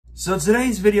So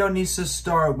today's video needs to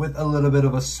start with a little bit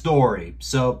of a story.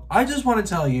 So I just want to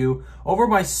tell you, over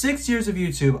my 6 years of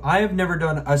YouTube, I have never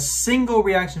done a single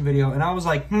reaction video, and I was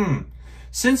like,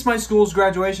 since my school's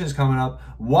graduation is coming up,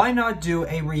 why not do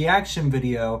a reaction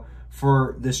video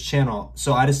for this channel?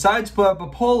 So I decided to put up a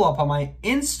poll up on my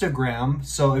Instagram.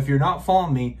 So if you're not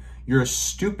following me, you're a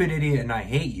stupid idiot and I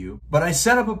hate you. But I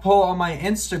set up a poll on my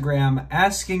Instagram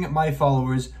asking my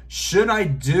followers, should I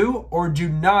do or do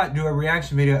not do a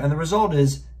reaction video? And the result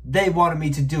is they wanted me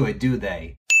to do it, do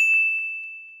they?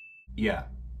 Yeah,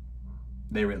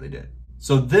 they really did.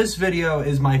 So this video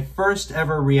is my first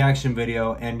ever reaction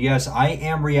video. And yes, I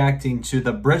am reacting to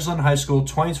the Bridgeland High School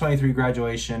 2023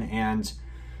 graduation. And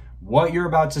what you're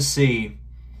about to see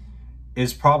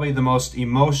is probably the most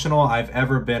emotional I've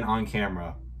ever been on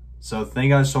camera. So thank you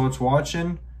guys so much for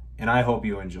watching, and I hope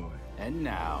you enjoy. And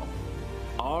now,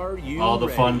 are you the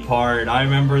ready? Fun part. I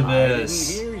remember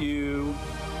this. I didn't hear you.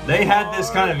 They had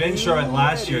this kind of intro at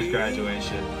last year's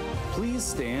graduation. Please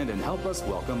stand and help us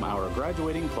welcome our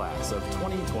graduating class of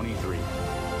 2023.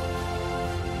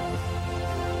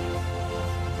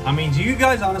 I mean, do you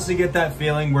guys honestly get that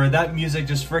feeling where that music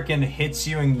just freaking hits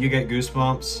you and you get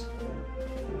goosebumps?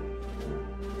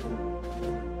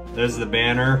 There's the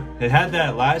banner. It had that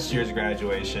at last year's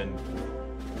graduation.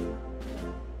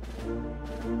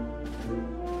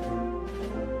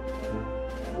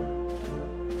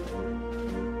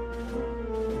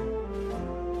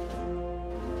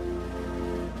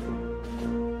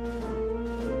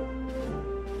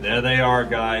 There they are,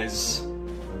 guys.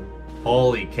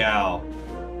 Holy cow.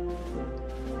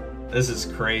 This is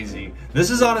crazy. This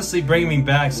is honestly bringing me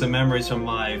back some memories from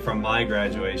my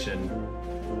graduation.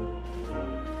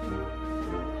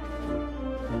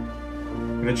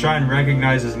 I'm gonna try and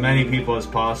recognize as many people as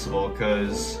possible,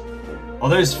 because... Oh,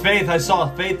 there's Faith. I saw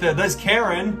Faith there. There's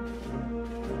Karen.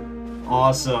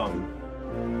 Awesome.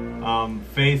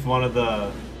 Faith, one of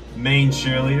the main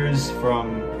cheerleaders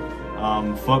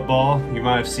from football. You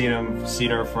might have seen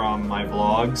her from my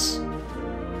vlogs.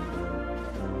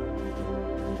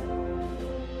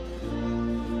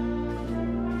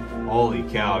 Holy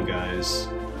cow, guys.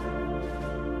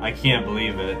 I can't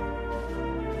believe it.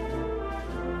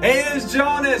 Hey, there's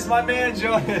Jonas, my man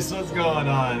Jonas. What's going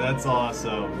on? That's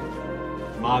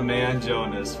awesome. My man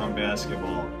Jonas from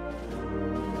basketball.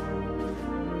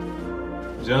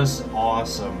 Just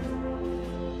awesome.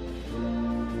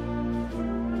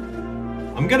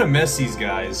 I'm gonna miss these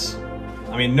guys.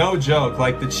 I mean, no joke.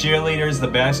 Like the cheerleaders, the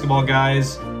basketball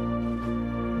guys,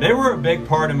 they were a big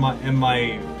part in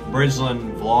my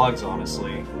Bridgeland vlogs,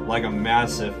 honestly. Like a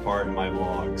massive part in my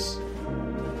vlogs.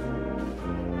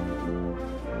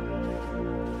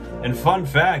 And fun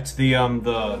fact, the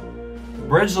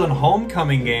Bridgeland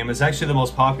homecoming game is actually the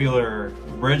most popular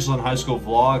Bridgeland High School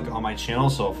vlog on my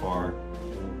channel so far.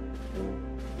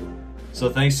 So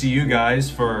thanks to you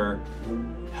guys for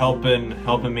helping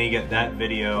me get that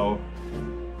video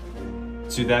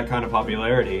to that kind of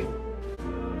popularity.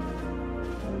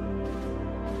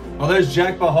 Oh, there's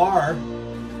Jack Bahar,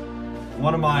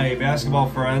 one of my basketball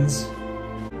friends.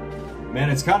 Man,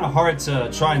 it's kind of hard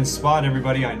to try and spot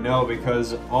everybody I know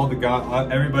because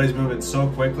everybody's moving so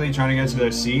quickly trying to get to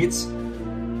their seats.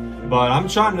 But I'm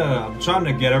trying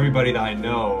to get everybody that I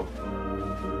know.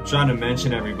 I'm trying to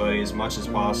mention everybody as much as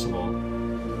possible.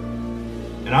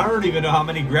 And I don't even know how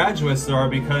many graduates there are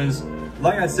because,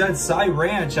 like I said, Cy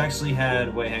Ranch actually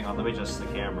had. Wait, hang on. Let me adjust the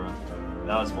camera.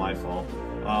 That was my fault.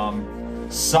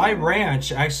 Cy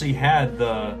Ranch actually had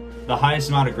the highest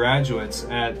amount of graduates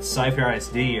at Cy-Fair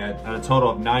ISD at a total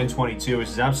of 922, which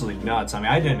is absolutely nuts. I mean,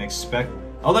 I didn't expect...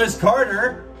 Oh, there's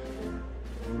Carter!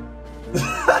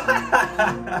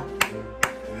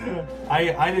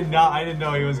 I didn't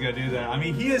know he was gonna do that. I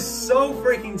mean, he is so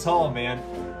freaking tall, man.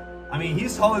 I mean,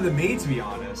 he's taller than me, to be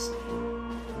honest.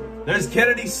 There's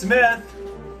Kennedy Smith.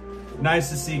 Nice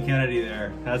to see Kennedy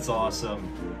there. That's awesome.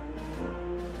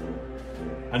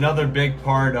 Another big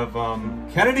part of,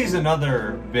 Kennedy's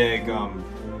another big,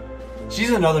 she's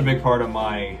another big part of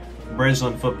my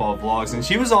Bridgeland football vlogs, and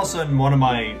she was also in one of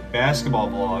my basketball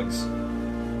vlogs.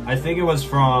 I think it was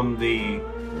from the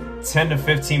 10 to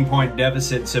 15 point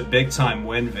deficit to big time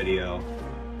win video.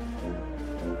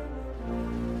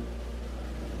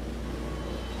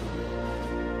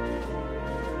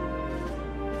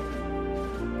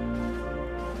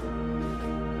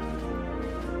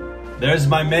 There's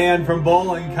my man from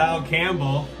bowling, Kyle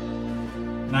Campbell.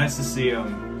 Nice to see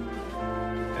him.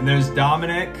 And there's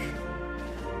Dominic.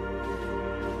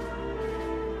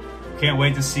 Can't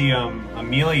wait to see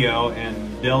Emilio and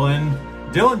Dylan.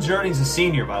 Dylan Journey's a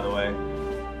senior, by the way.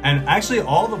 And actually,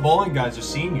 all the bowling guys are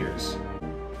seniors.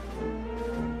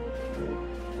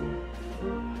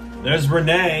 There's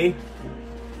Renee.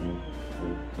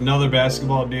 Another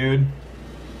basketball dude.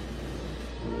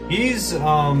 He's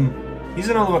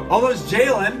another one. Oh, there's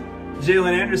Jalen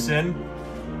Anderson.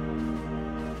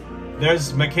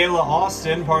 There's Michaela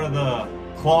Austin, part of the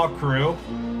Claw crew.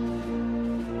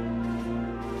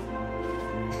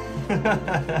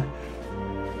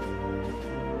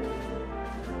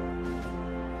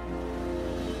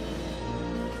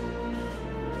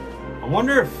 I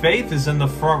wonder if Faith is in the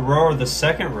front row or the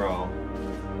second row.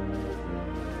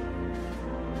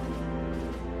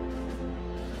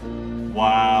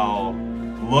 Wow.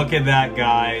 Look at that,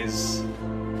 guys.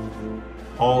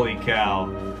 Holy cow.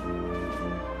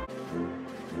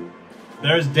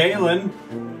 There's Dalen.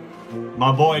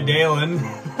 My boy Dalen.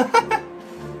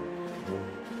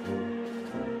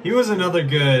 He was a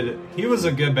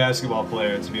good basketball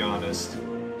player, to be honest.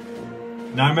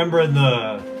 Now I remember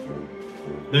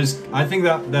I think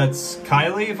that's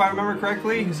Kylie, if I remember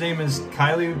correctly. His name is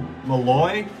Kylie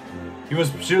Malloy. She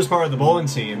was part of the bowling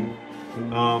team.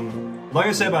 Like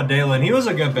I said about Dalen, he was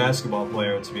a good basketball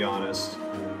player, to be honest.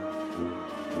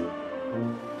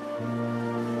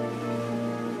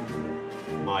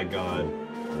 My God.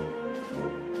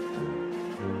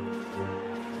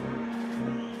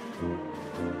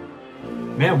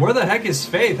 Man, where the heck is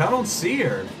Faith? I don't see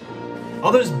her.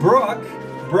 Oh, there's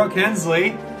Brooke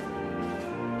Hensley.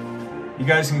 You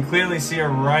guys can clearly see her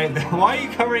right there. Why are you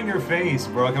covering your face,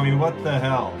 Brooke? I mean, what the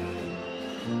hell?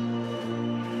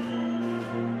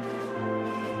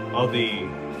 Oh, the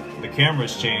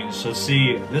camera's changed. So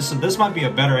see, this might be a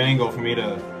better angle for me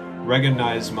to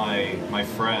recognize my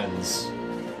friends.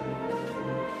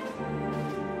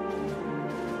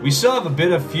 We still have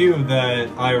a few that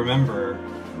I remember.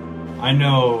 I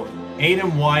know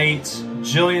Aiden White,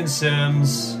 Jillian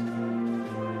Sims.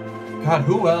 God,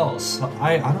 who else?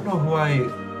 I don't know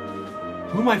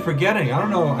who am I forgetting? I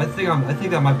don't know. I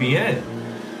think that might be it.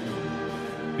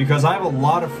 Because I have a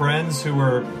lot of friends who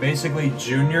were basically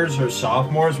juniors or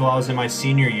sophomores while I was in my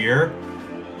senior year,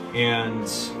 and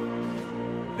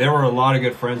there were a lot of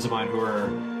good friends of mine who were.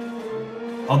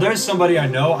 Oh, there's somebody I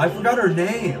know. I forgot her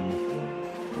name.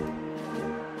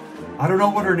 I don't know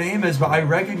what her name is, but I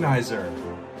recognize her.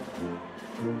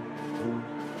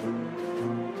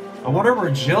 I wonder where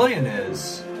Jillian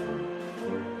is.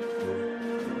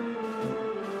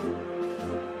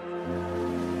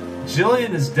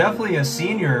 Jillian is definitely a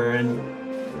senior, and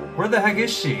where the heck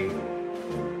is she?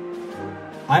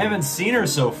 I haven't seen her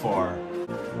so far.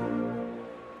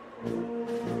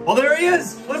 Oh, there he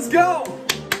is! Let's go!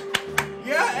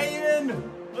 Yeah, Aiden!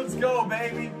 Let's go,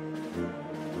 baby!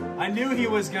 I knew he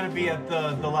was going to be at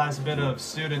the last bit of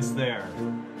students there.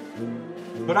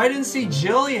 But I didn't see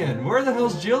Jillian. Where the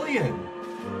hell's Jillian?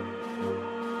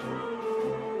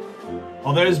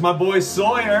 Oh, there's my boy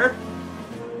Sawyer.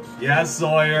 Yeah,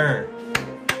 Sawyer.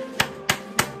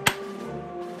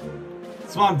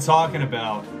 That's what I'm talking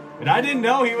about. And I didn't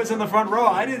know he was in the front row.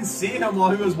 I didn't see him while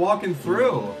he was walking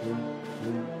through.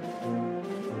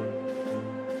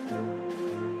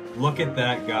 Look at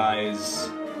that, guys.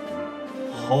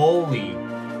 Holy.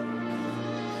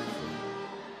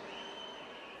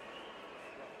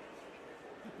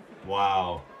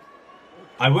 Wow.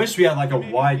 I wish we had like a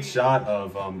wide shot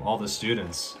of all the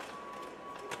students.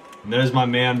 And there's my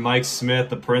man Mike Smith,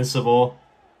 the principal.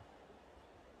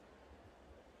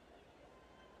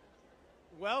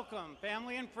 Welcome,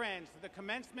 family and friends, to the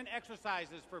commencement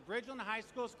exercises for Bridgeland High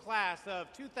School's class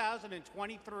of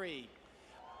 2023.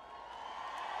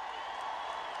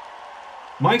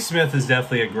 Mike Smith is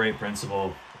definitely a great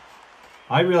principal.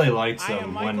 I really liked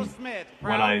him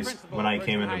when I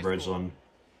came into Bridgeland.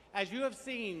 As you have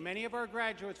seen, many of our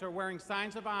graduates are wearing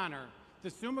signs of honor. The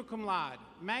summa cum laude,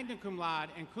 magna cum laude,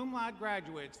 and cum laude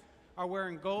graduates are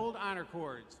wearing gold honor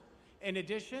cords. In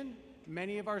addition,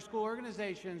 many of our school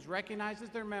organizations recognizes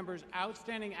their members'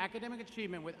 outstanding academic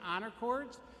achievement with honor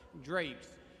cords,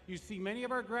 drapes. You see many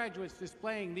of our graduates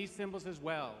displaying these symbols as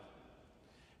well.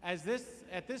 At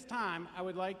this time, I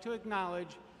would like to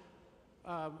acknowledge,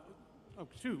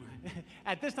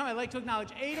 At this time, I'd like to acknowledge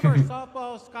 8 of our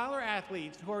softball scholar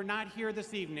athletes who are not here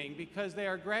this evening because they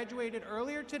are graduated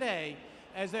earlier today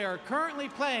as they are currently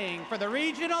playing for the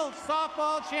Regional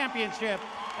Softball Championship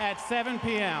at 7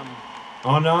 p.m.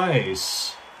 Oh,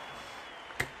 nice.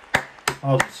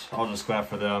 I'll just clap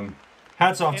for them.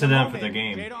 Hats off to them for the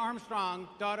game. Jada Armstrong,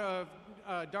 daughter of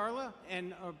Darla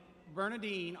and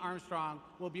Bernadine Armstrong,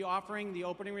 will be offering the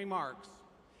opening remarks.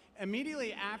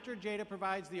 Immediately after Jada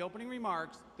provides the opening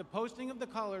remarks, the posting of the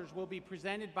colors will be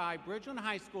presented by Bridgeland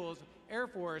High School's Air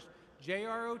Force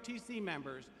JROTC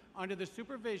members, under the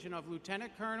supervision of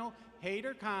Lieutenant Colonel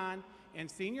Haider Khan and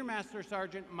Senior Master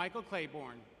Sergeant Michael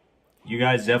Claiborne. You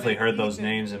guys definitely heard those Ethan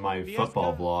names in my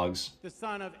football vlogs. The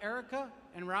son of Erica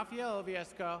and Rafael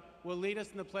Viesca, will lead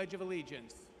us in the Pledge of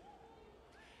Allegiance.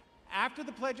 After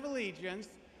the Pledge of Allegiance,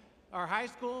 our high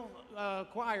school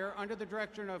choir, under the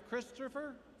direction of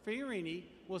Christopher Fiorini,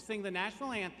 will sing the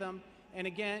national anthem, and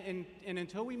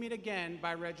Until We Meet Again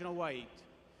by Reginald White.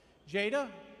 Jada,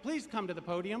 please come to the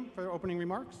podium for opening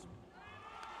remarks.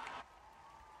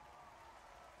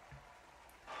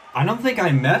 I don't think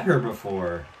I met her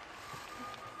before.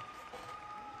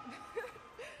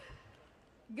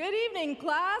 Good evening,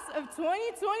 class of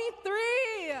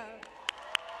 2023.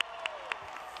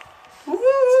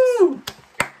 Woo!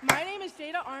 My name is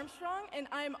Jada Armstrong, and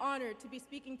I am honored to be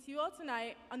speaking to you all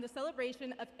tonight on the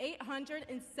celebration of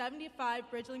 875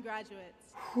 Bridgeland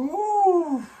graduates.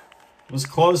 Woo! It was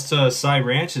close to Cy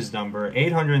Ranch's number,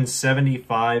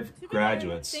 875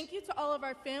 graduates. Thank you to all of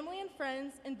our family and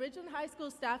friends in Bridgeland High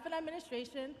School staff and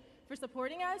administration for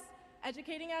supporting us,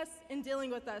 educating us, and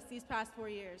dealing with us these past 4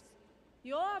 years.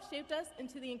 You all have shaped us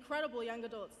into the incredible young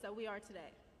adults that we are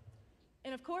today.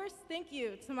 And of course, thank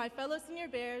you to my fellow senior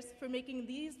bears for making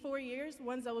these 4 years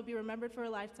ones that will be remembered for a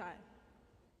lifetime.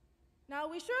 Now,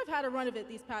 we sure have had a run of it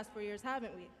these past 4 years,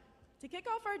 haven't we? To kick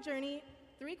off our journey,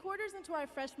 3 quarters into our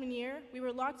freshman year, we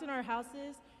were locked in our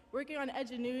houses, working on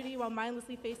Edgenuity while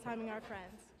mindlessly FaceTiming our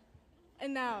friends.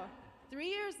 And now, 3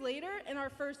 years later, in our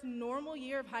first normal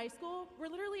year of high school, we're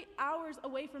literally hours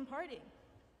away from partying.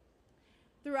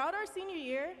 Throughout our senior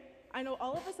year, I know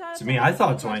all of us have. To me, I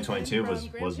thought 2022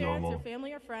 was normal. Or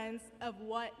family or friends of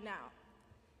what now?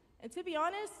 And to be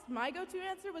honest, my go-to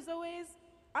answer was always,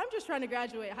 I'm just trying to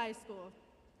graduate high school.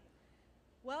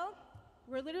 Well,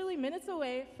 we're literally minutes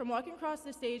away from walking across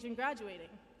the stage and graduating.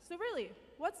 So really,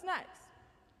 what's next?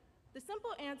 The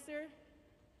simple answer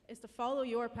is to follow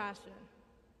your passion.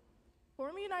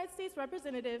 Former United States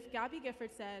Representative Gabby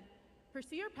Gifford said,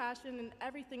 "Pursue your passion and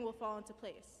everything will fall into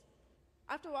place."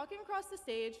 After walking across the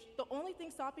stage, the only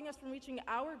thing stopping us from reaching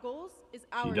our goals is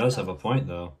ourselves. She does have a point,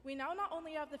 though. We now not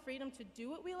only have the freedom to do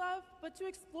what we love, but to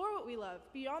explore what we love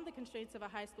beyond the constraints of a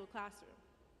high school classroom.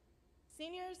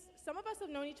 Seniors, some of us have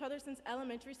known each other since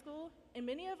elementary school, and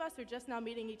many of us are just now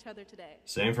meeting each other today.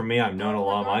 Same for me. I've known a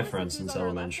lot of my Regardless friends who's since on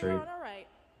our left elementary. or on our right,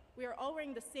 we are all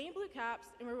wearing the same blue caps,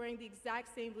 and we're wearing the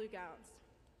exact same blue gowns.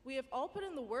 We have all put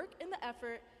in the work and the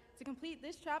effort to complete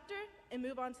this chapter and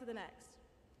move on to the next.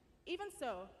 Even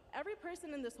so, every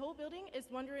person in this whole building is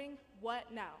wondering,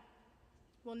 what now?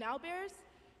 Well, now, Bears,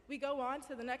 we go on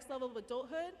to the next level of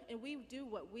adulthood, and we do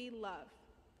what we love.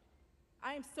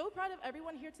 I am so proud of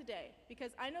everyone here today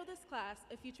because I know this class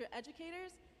of future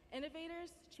educators,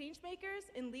 innovators, change makers,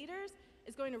 and leaders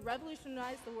is going to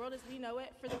revolutionize the world as we know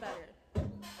it for the better.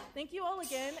 Thank you all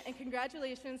again, and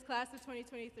congratulations, class of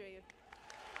 2023.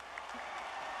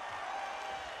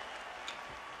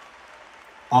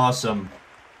 Awesome.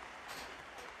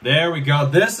 There we go.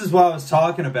 This is what I was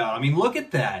talking about. I mean, look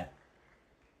at that.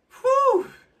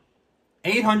 Whew.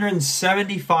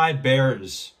 875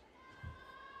 Bears.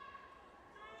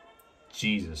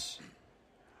 Jesus.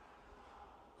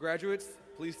 Graduates,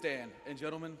 please stand. And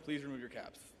gentlemen, please remove your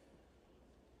caps.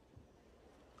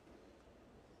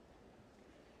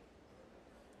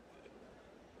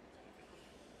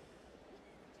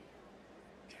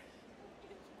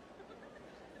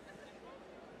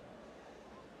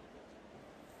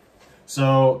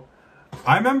 So,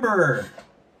 I remember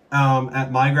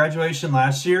at my graduation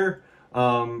last year,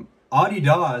 Audie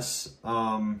Doss,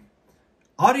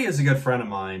 Audie is a good friend of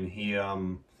mine.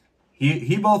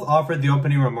 He both offered the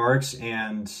opening remarks,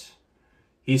 and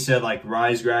he said, like,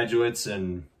 rise graduates,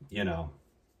 and, you know,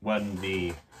 when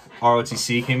the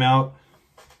ROTC came out.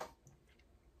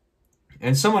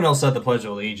 And someone else said the Pledge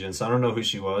of Allegiance. I don't know who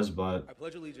she was, but I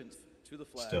pledge allegiance to the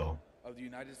flag of the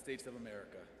United States of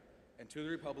America and to the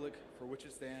republic for which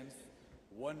it stands,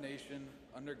 one nation,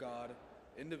 under God,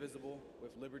 indivisible, with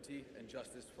liberty and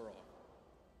justice for all.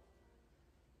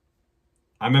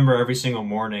 I remember every single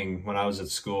morning when I was at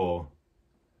school,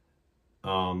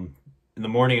 in the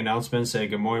morning announcement, say,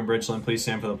 "Good morning, Bridgeland, please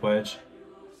stand for the pledge."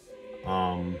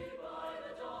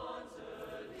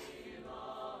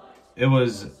 It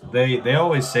was, they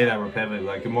always say that repetitively,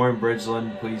 like, "Good morning,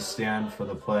 Bridgeland, please stand for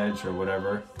the pledge," or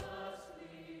whatever.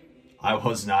 I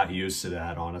was not used to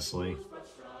that, honestly.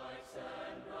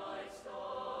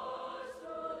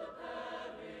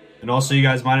 And also, you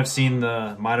guys might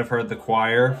have heard the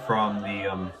choir from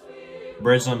the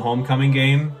Bridgeland homecoming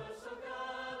game.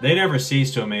 They never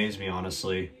cease to amaze me,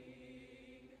 honestly.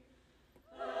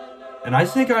 And I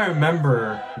think I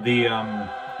remember the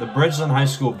Bridgeland High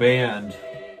School band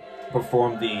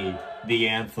performed the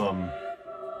anthem,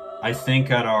 I think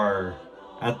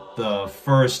at the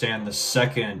first and the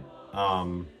second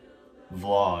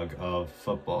vlog of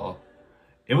football.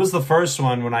 It was the first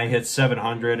one when I hit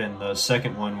 700, and the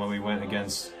second one when we went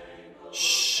against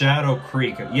Shadow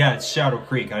Creek. Yeah, it's Shadow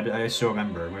Creek. I still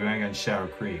remember. We went against Shadow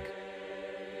Creek.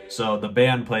 So the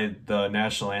band played the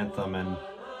national anthem, and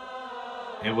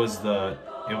it was the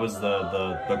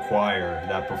choir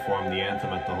that performed the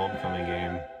anthem at the homecoming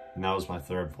game, and that was my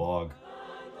third vlog.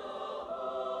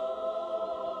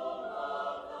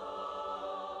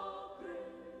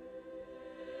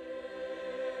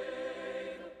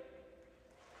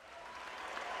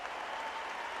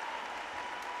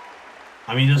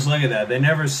 I mean, just look at that. They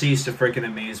never cease to freaking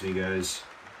amaze me, guys.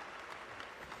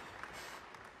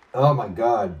 Oh my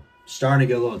god. Starting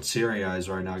to get a little teary eyes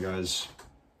right now, guys.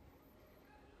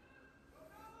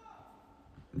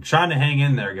 I'm trying to hang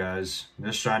in there, guys. I'm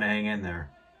just trying to hang in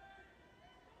there.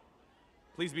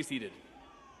 Please be seated.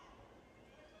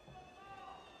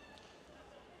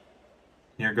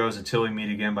 Here goes Until We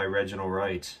Meet Again by Reginald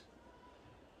Wright.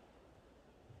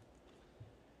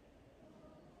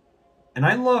 And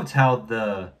I loved how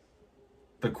the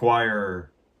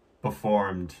choir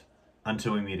performed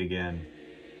Until We Meet Again.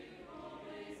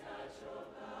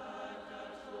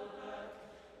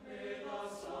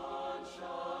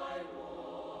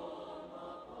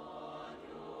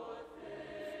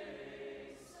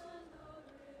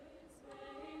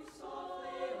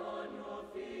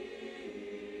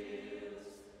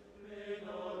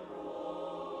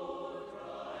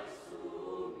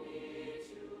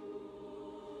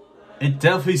 It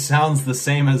definitely sounds the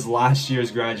same as last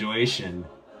year's graduation.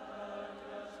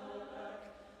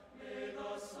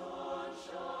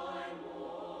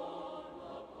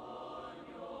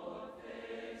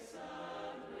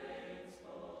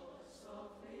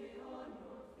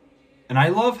 And I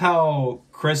love how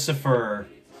Christopher,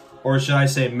 or should I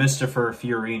say Mr.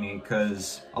 Fiorini,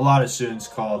 because a lot of students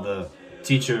call the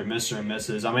teacher Mr. and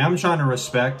Mrs. I mean, I'm trying to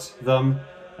respect them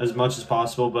as much as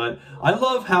possible, but I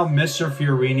love how Mr.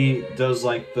 Fiorini does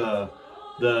like the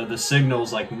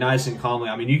signals like nice and calmly.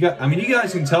 I mean, you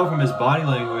guys can tell from his body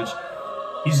language,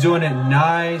 he's doing it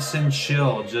nice and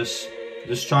chill, just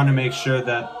trying to make sure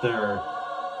that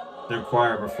their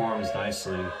choir performs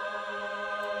nicely.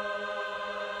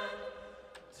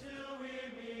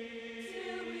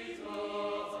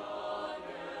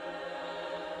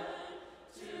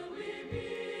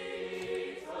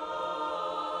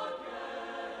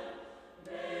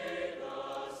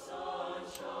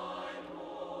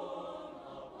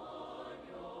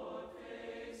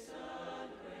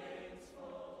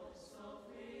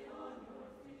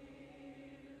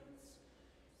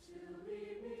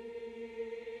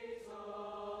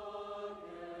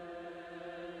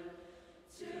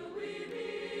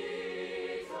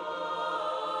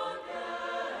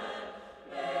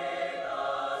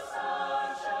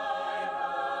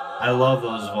 I love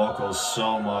those vocals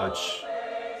so much.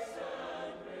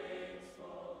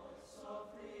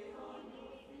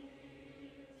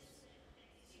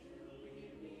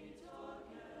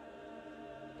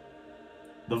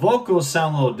 The vocals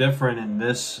sound a little different in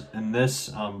this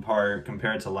part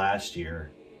compared to last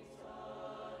year.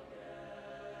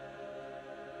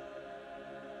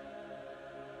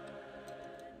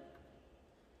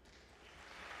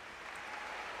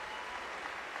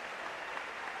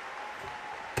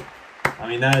 I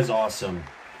mean, that is awesome.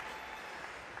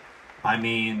 I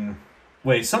mean,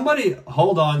 wait, somebody,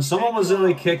 hold on. Someone was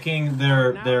literally kicking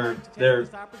their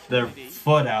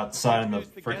foot outside in the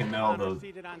freaking middle of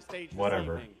the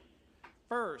whatever.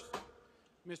 First,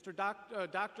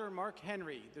 Dr. Mark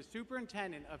Henry, the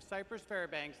superintendent of Cypress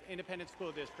Fairbanks Independent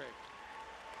School District.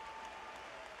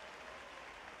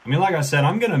 I mean, like I said,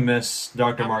 I'm going to miss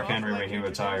Dr. Mark Henry when he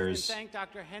retires.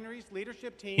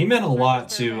 He meant a lot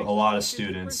to a lot of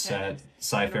students at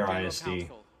Cy-Fair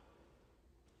ISD.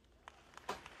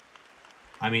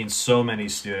 I mean, so many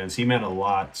students. He meant a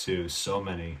lot to so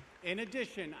many. In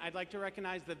addition, I'd like to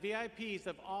recognize the VIPs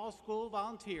of all school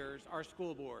volunteers, our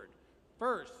school board.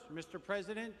 First,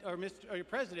 President,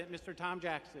 Mr. Tom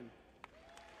Jackson.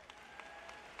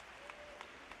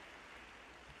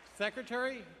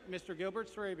 Secretary, Mr.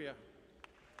 Gilbert Sarabia.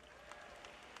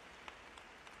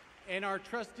 And our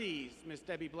trustees, Ms.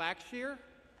 Debbie Blackshear,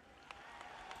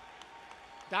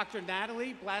 Dr.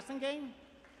 Natalie Blassingame,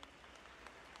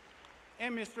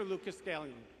 and Mr. Lucas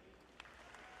Scallion.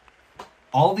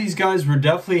 All these guys were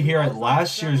definitely here at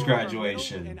last year's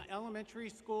graduation. And elementary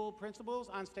school principals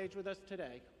on stage with us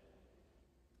today.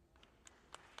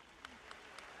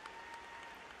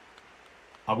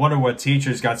 I wonder what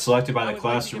teachers got selected by I the would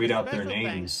class like to give read a out their special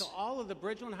thanks names. to all of the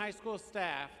Bridgeland High School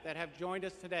staff that have joined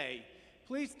us today.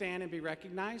 Please stand and be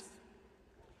recognized.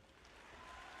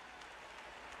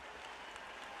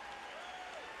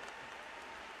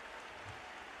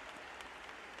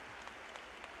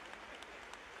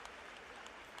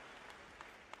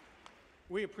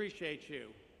 We appreciate you.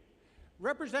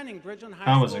 Representing Bridgeland High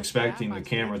School, I was expecting staff the on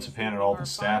camera stage to pan at this all evening the are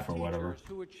staff 5 or whatever. teachers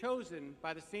who were chosen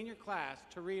by the senior class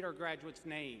to read our graduates'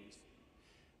 names.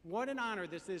 What an honor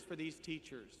this is for these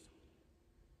teachers.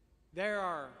 There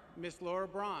are Miss Laura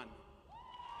Braun,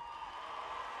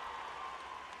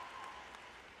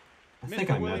 I think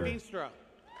Mr. I met Willie her.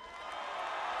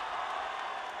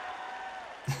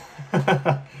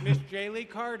 Beanstra, Miss Jaylee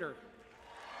Carter,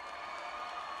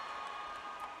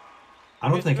 I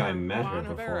don't think I Mr. met her Juan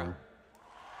Rivera, before.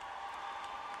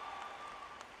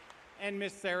 and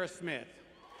Miss Sarah Smith.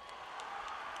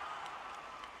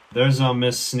 There's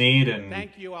Miss Sneed and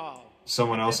Thank you all.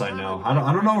 someone At else this I time, know. would I like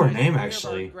to don't know her recognize name 3 of our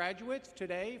actually. graduates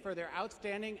today for their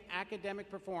outstanding academic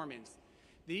performance.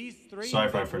 These 3 Sorry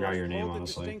if I individuals forgot your name, hold the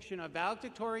honestly. distinction of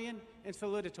valedictorian and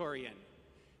salutatorian.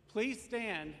 Please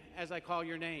stand as I call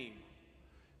your name.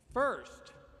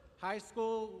 First, high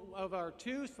school of our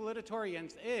 2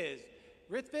 salutatorians is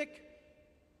Rithvik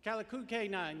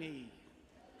Kalikukenani.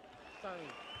 Sorry.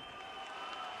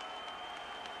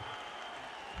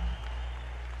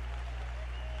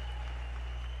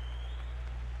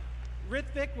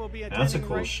 Rithvik will be That's a attending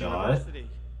cool Rice shot. University.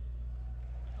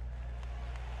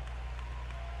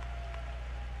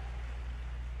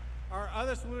 Our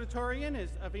other salutatorian is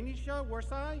Avinisha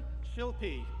Warsai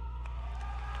Shilpi.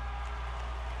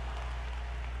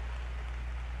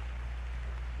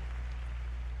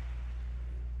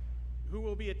 Who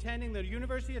will be attending the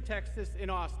University of Texas in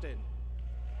Austin.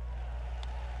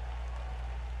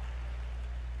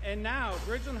 And now,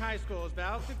 Bridgeland High School's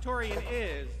valedictorian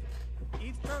is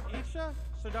Isha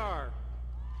Sadar.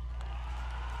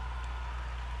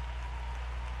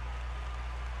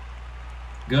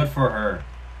 Good for her.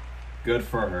 Good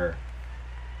for her.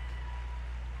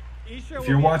 Isha If will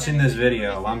you're be watching attending this the video,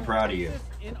 University I'm of proud of you. Texas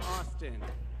in Austin.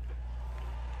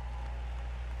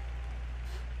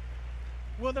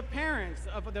 Will the parents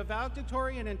of the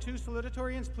valedictorian and 2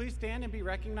 salutatorians please stand and be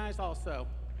recognized also?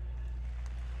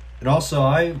 And also,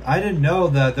 I didn't know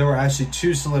that there were actually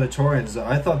 2 salutatorians.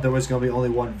 I thought there was going to be only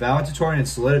 1 valedictorian and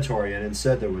salutatorian.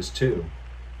 Instead, there was 2.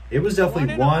 It was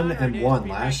definitely 1 and 1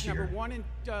 last year. Number 1 and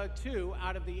 2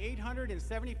 out of the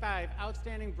 875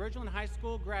 outstanding Bridgeland High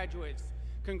School graduates.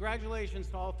 Congratulations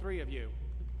to all 3 of you.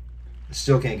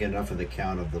 Still can't get enough of the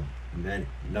count of the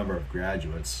number of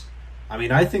graduates. I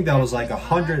mean, I think that was like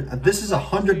 100. This is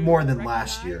 100 more than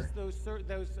last year. Those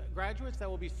graduates that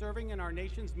will be serving in our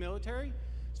nation's military.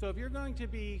 So if you're going to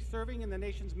be serving in the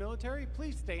nation's military,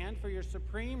 please stand for your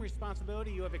supreme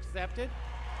responsibility you have accepted.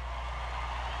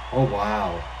 Oh,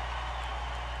 wow.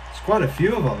 There's quite a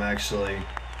few of them, actually.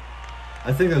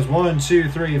 I think there's 1, 2,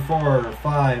 3, 4,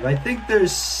 5. I think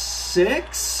there's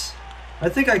 6. I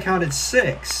think I counted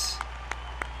 6.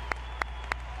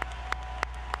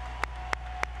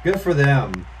 Good for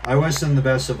them. I wish them the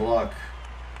best of luck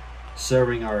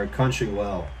serving our country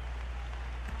well.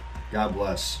 God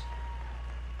bless.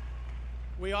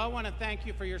 We all want to thank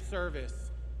you for your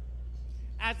service.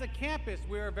 As a campus,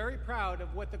 we are very proud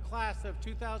of what the class of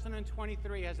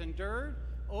 2023 has endured,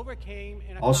 overcame,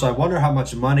 and Also, I wonder how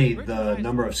much money Bridgeland the High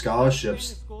number of School scholarships is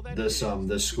the school that this it is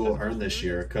this school because earned this our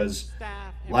year, because students,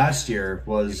 staff, and last parents, year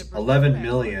was and the 11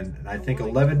 perspective million, and I are think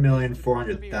willing to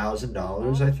 11,400,000 all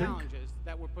dollars. the I think. challenges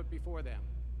that were put before them.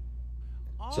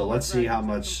 All So our let's see how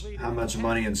graduates have much completed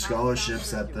money in intensive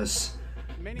scholarships that curriculum.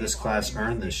 Many this have class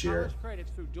already earned this received year. college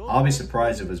credits through dual I'll be credit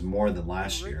surprised if courses it's more than and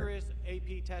last year. rigorous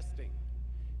AP testing.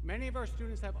 Many of our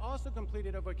students have also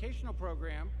completed a vocational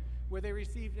program where they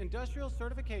received industrial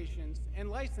certifications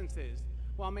and licenses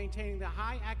while maintaining the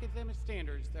high academic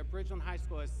standards that Bridgeland High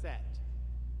School has set.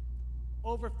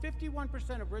 Over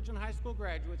 51% of Bridgeland High School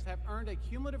graduates have earned a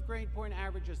cumulative grade point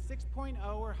average of 6.0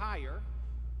 or higher,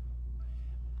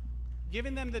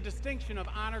 giving them the distinction of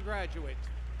honor graduate.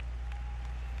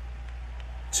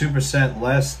 2%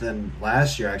 less than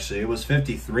last year, actually. It was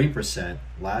 53%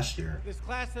 last year. This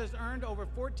class has earned over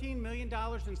 $14 million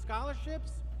in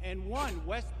scholarships and 1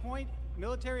 West Point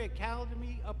Military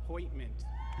Academy appointment.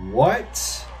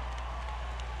 What?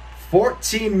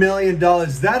 $14 million.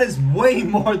 That is way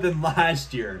more than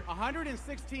last year.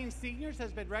 116 seniors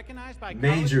has been recognized by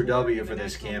Major College Board W in for the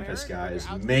this National campus, Merit for their guys.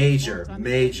 outstanding Major, performance on the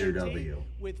major SAT, W.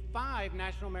 with 5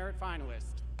 National Merit finalists.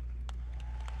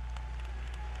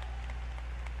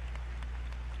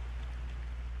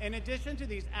 In addition to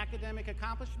these academic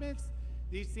accomplishments,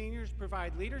 These seniors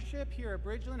provide leadership here at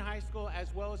Bridgeland High School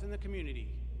as well as in the community.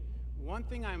 One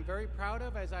thing I'm very proud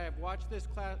of as I have watched this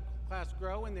class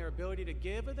grow in their ability to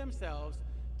give of themselves,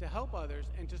 to help others,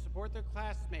 and to support their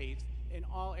classmates in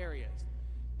all areas.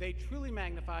 They truly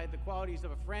magnify the qualities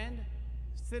of a friend,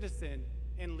 citizen,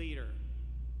 and leader.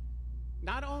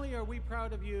 Not only are we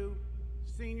proud of you,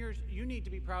 seniors, you need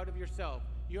to be proud of yourself.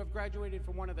 You have graduated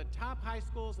from one of the top high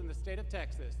schools in the state of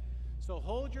Texas. So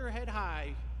hold your head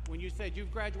high when you said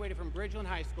you've graduated from Bridgeland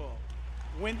High School.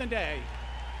 Win the day.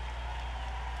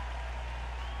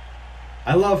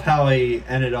 I love how he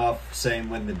ended off saying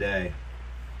win the day,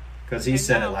 because he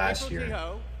said it last April year.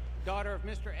 Tiho, daughter of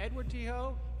Mr. Edward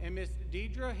Tiho and Miss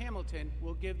Deidre Hamilton,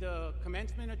 will give the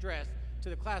commencement address to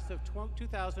the class of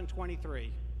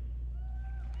 2023.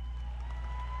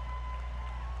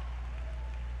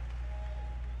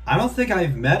 I don't think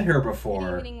I've met her Good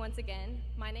before. evening once again.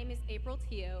 My name is April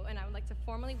Teo, and I would like to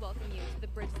formally welcome you to the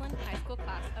Bridgeland High School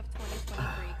class of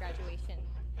 2023 graduation.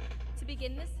 To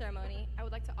begin this ceremony, I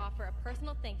would like to offer a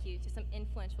personal thank you to some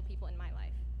influential people in my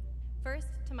life. First,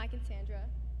 to Mike and Sandra,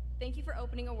 thank you for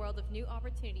opening a world of new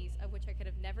opportunities of which I could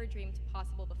have never dreamed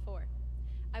possible before.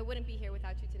 I wouldn't be here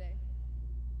without you today.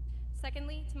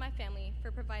 Secondly, to my family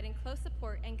for providing close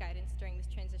support and guidance during this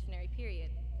transitionary period.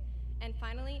 And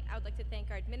finally, I would like to thank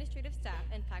our administrative staff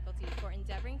and faculty for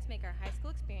endeavoring to make our high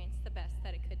school experience the best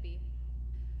that it could be.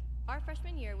 Our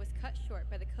freshman year was cut short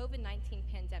by the COVID-19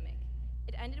 pandemic.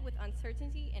 It ended with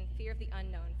uncertainty and fear of the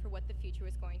unknown for what the future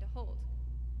was going to hold.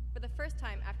 For the first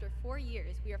time after 4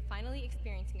 years, we are finally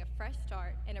experiencing a fresh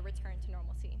start and a return to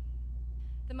normalcy.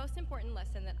 The most important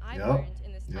lesson that I've learned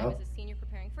in this time as a senior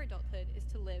preparing for adulthood is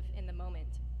to live in the moment.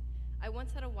 I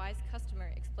once had a wise customer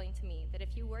explain to me that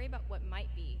if you worry about what might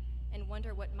be and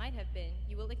wonder what might have been,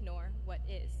 you will ignore what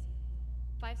is.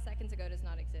 5 seconds ago does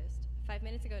not exist, 5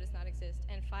 minutes ago does not exist,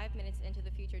 and 5 minutes into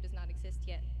the future does not exist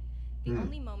yet. The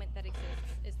only moment that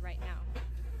exists is right now.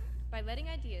 By letting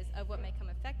ideas of what may come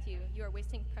affect you, you are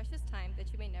wasting precious time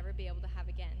that you may never be able to have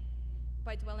again.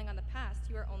 By dwelling on the past,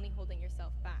 you are only holding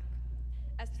yourself back.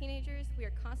 As teenagers, we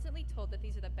are constantly told that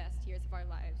these are the best years of our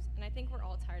lives, and I think we're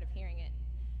all tired of hearing it.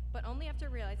 But only after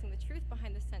realizing the truth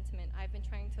behind this sentiment, I've been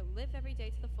trying to live every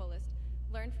day to the fullest,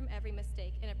 learn from every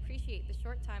mistake, and appreciate the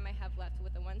short time I have left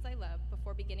with the ones I love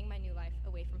before beginning my new life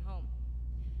away from home.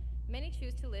 Many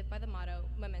choose to live by the motto,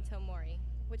 memento mori,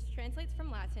 which translates from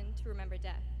Latin to remember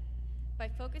death. By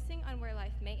focusing on where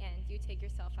life may end, you take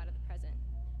yourself out of the present.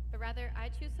 But rather, I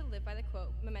choose to live by the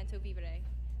quote, memento vivere,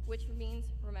 which means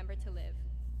remember to live.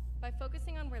 By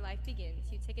focusing on where life begins,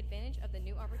 you take advantage of the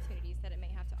new opportunities that it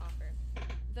may have to offer.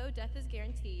 Though death is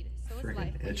guaranteed, so is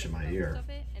life. Itch in my Make the ear. most of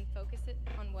it and focus it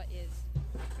on what is.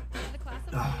 For the class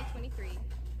of 2023,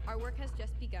 our work has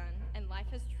just begun and life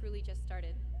has truly just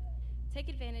started. Take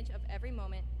advantage of every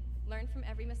moment, learn from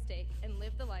every mistake, and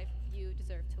live the life you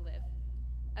deserve to live.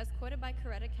 As quoted by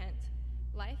Coretta Kent,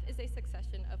 life is a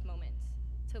succession of moments.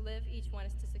 To live, each one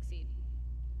is to succeed.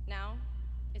 Now,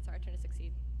 it's our turn to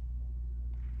succeed.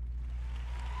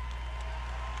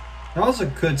 That was a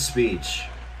good speech.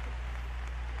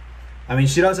 I mean,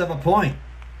 she does have a point.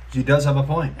 She does have a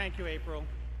point. Thank you, April.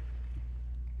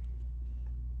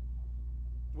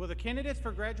 Will the candidates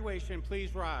for graduation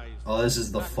please rise? Oh, this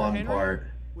is the Dr. fun Henry, part.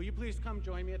 Will you please come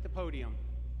join me at the podium?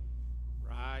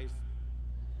 Rise.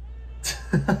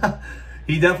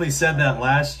 He definitely said that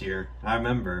last year. I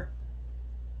remember.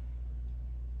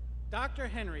 Dr.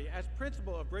 Henry, as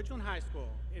principal of Bridgeland High School,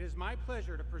 it is my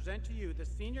pleasure to present to you the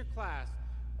senior class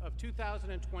of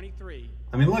 2023.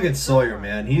 I mean, look at Sawyer,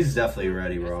 man. He's definitely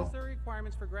ready, bro. Necessary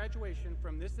requirements for graduation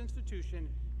from this institution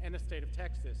and the state of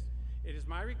Texas. It is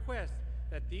my request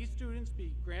that these students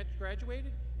be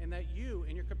graduated and that you,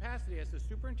 in your capacity as the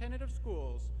superintendent of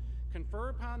schools, confer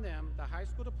upon them the high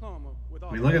school diploma with all.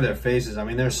 I mean, look at their faces. I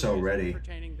mean, they're so ready.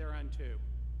 Pertaining thereunto.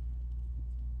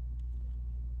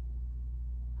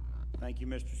 Thank you,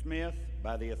 Mr. Smith.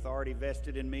 By the authority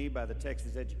vested in me by the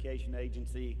Texas Education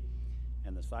Agency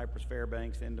and the Cypress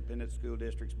Fairbanks Independent School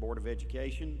District's Board of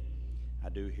Education, I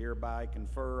do hereby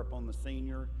confer upon the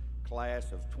senior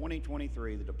class of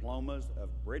 2023 the diplomas of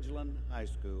Bridgeland High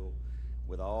School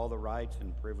with all the rights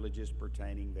and privileges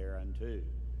pertaining thereunto.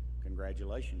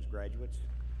 Congratulations, graduates.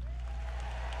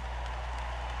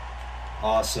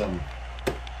 Awesome.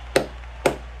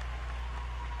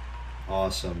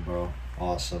 Awesome, bro.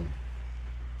 Awesome.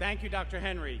 Thank you, Dr.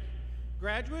 Henry.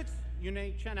 Graduates, you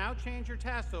may now change your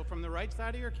tassel from the right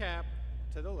side of your cap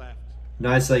to the left.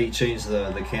 Nice that you changed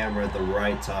the camera at the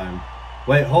right time.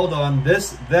 Wait, hold on.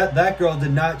 That girl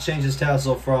did not change his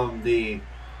tassel from the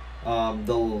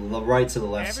right to the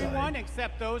left side. Everyone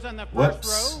except those on the first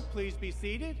Whoops. row, please be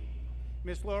seated.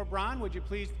 Ms. Laura Braun, would you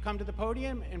please come to the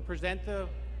podium and present the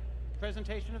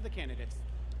presentation of the candidates?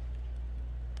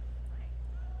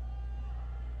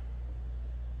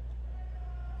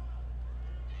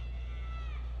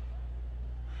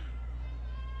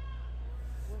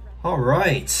 All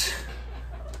right.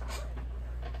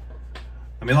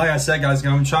 I mean, like I said, guys,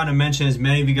 I'm trying to mention as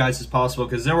many of you guys as possible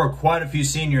because there were quite a few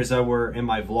seniors that were in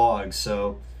my vlog.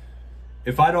 So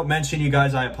if I don't mention you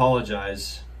guys, I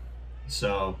apologize.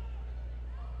 So,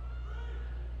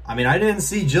 I mean, I didn't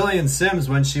see Jillian Sims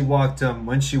when she walked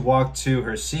to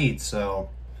her seat. So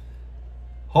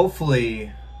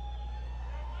hopefully,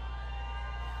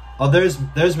 oh,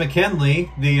 there's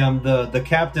McKinley, the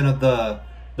captain of the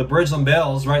Bridgeland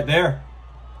Bells, right there.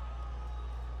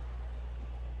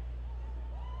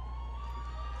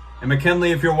 And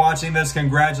McKinley, if you're watching this,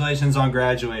 congratulations on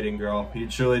graduating, girl. You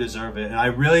truly deserve it. And I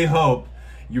really hope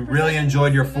you really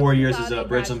enjoyed your 4 years as a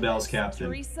Bridgeland Bells captain.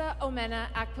 Teresa Omena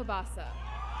Akpabasa.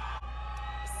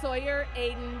 Sawyer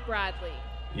Aiden Bradley.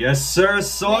 Yes, sir,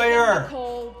 Sawyer.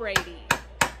 Nicole Brady.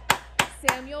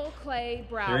 Samuel Clay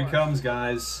Brower. Here he comes,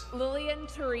 guys. Lillian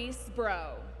Therese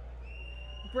Bro.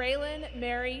 Braylon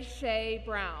Mary Shea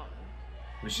Brown.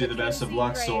 Wish you the best of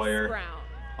luck, Grace Sawyer. Brown.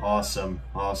 Awesome,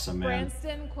 awesome, man.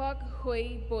 Branston Kwok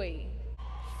Hui Bui.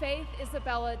 Faith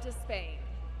Isabella Despain.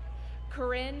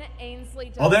 Corinne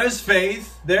Ainsley. Oh, there's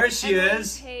Faith. There she Emily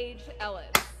is. Paige Ellis.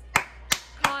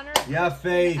 Connor. Yeah,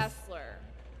 Faith. Essler.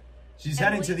 She's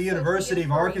heading to the University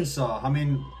of Arkansas. I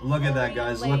mean, look at that,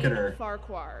 guys. Look at her.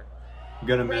 Farquhar. I'm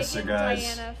gonna miss her, Reagan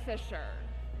guys. Diana Fisher.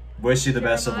 Wish you the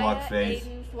best of luck, Jeremiah Faith.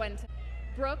 Aiden Fuentes.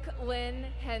 Brooke Lynn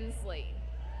Hensley.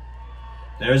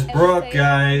 There's Brooke, Eliseo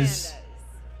guys. Hernandez.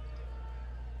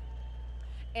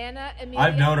 Anna Emilia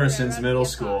I've known her Herrera since middle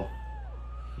Vieja. school.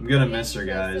 I'm gonna William miss her,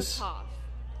 Joseph guys. Hoff.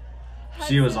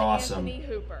 She was Hudson awesome. Anthony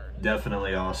Hooper.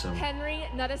 Definitely awesome. Henry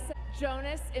Nuttison.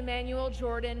 Jonas Emmanuel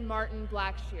Jordan Martin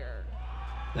Blackshear.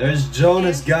 There's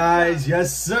Jonas, Andrew guys. Brown.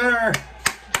 Yes, sir.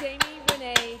 Jamie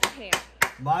Renee Camp.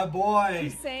 My boy.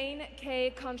 Hussein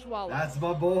K. Conchwala. That's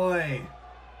my boy.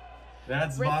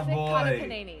 That's my Ritzik boy.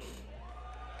 Kanakaneni.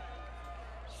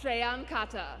 Shreyan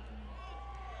Kata.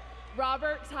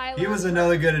 Robert Tyler. He was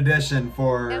another good addition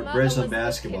for Emma Bridgeland Elizabeth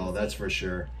basketball, Kinsey. that's for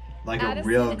sure. Like Addison a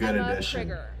real good Emma addition.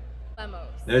 Krieger. Lemos.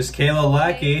 There's Kayla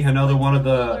Lackey, James another one of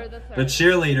Winston the Fuller III.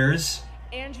 cheerleaders.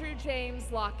 Andrew James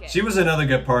Lockett. She was another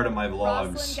good part of my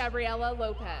Roslyn vlogs. Gabriela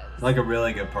Lopez. Like a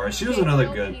really good part. She was Gabriel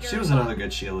another good. Peter She was Buck. another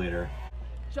good cheerleader.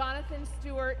 Jonathan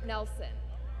Stewart Nelson.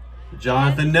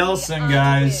 Jonathan Nancy Nelson, Unwin.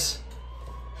 guys.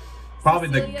 Probably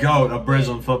the Cecilia GOAT of Unwin.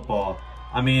 Bridgeland football.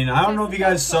 I mean, I don't know if you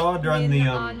guys Jessica saw during the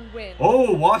Unwin.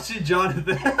 Oh, watch it, Jonathan.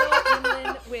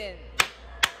 Inland Win.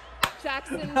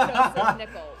 Jackson Joseph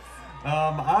Nichols.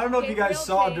 I don't know if you guys Gabriel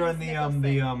saw James during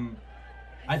Nicholson.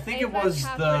 I think it Ava was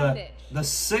Catherine Nitsch. the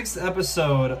 6th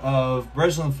episode of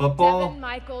Bridgeland football. Devin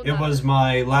Michael It was Nutter.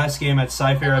 my last game at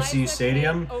Cypher Eliza FC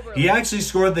Stadium. Kate Overland. He actually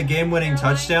scored the game-winning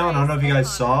Caroline touchdown. I don't know if you guys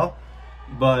Grace saw,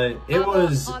 but it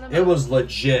Anna was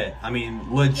legit. I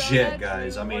mean, legit, Jonah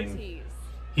guys. Drew I mean,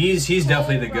 Ortiz. he's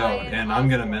definitely the Ryan GOAT, and I'm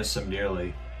gonna Osborne. miss him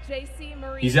dearly. JC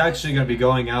Marie He's actually gonna be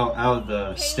going out of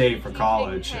the Kaylee state for Keating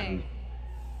college, Kang. and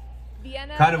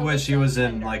Vienna kind of wish he Alyssa was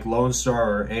in Bender. like Lone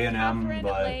Star or A&M, Catherine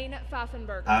but Lane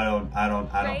Pfaffenberger. I don't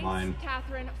Grace mind.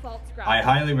 Catherine Pfaltzgraff. I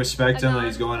highly respect him that Anon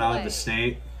he's going out of the Pillay.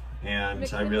 state, and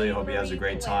I really hope he has a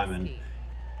great time, and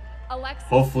Alexis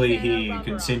hopefully Susanna he Ramaram.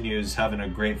 continues having a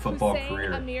great football Hussein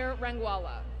career. Amir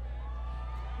Rangwala.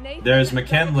 Nathan There's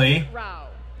McKinley. Rao.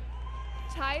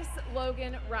 Tice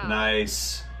Logan Rao.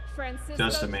 Nice. Francisco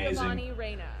Just amazing. Giovanni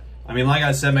Reyna. I mean, like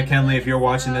I said, McKinley, if you're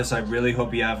watching this, I really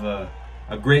hope you have a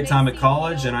great time at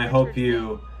college, and I hope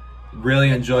you really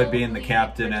enjoyed being the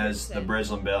captain as the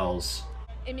Bridgeland Bells.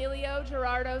 Emilio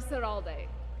Gerardo Seralde.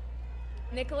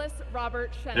 Nicholas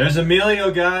Robert Shenner. There's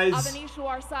Emilio, guys. Avanish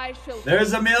Warsai Shilton.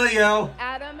 There's Emilio.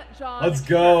 Adam John. Let's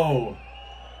go.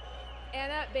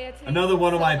 Anna Beatriz Another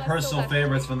one of my Silva personal Silvestri.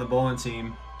 favorites from the bowling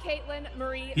team. Caitlin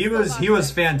Marie. He was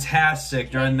Silvestri.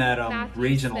 fantastic during that Matthew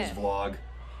regionals Smith. vlog.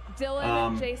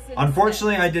 Dylan Jason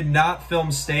Unfortunately, Smith. I did not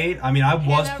film state. I mean, I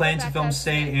was Hannah planning to film Rebecca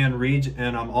state Smith.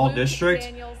 and all Luke district,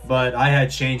 Daniel but I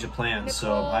had changed of plans, so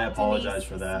Nicole I apologize Denise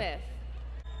for that. Smith.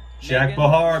 Jack Megan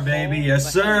Bahar, Nicole baby,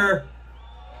 yes sir.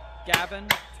 Gavin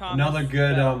Thomas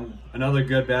Another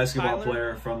good basketball Tyler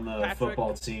player from the Patrick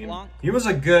football team. Blanc He was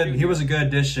a good Jr.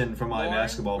 addition for my Lauren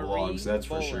basketball Marie vlogs, that's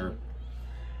for Boland. sure.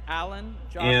 Alan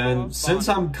Joshua And since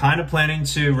Bonner. I'm kind of planning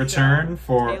to return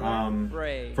for Taylor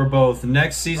Bray. both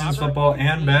next season's Robert football and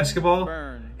Eugene basketball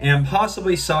Byrne. and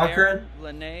possibly soccer,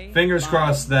 Aaron Lene fingers Bond.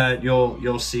 crossed that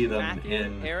you'll see them Matthew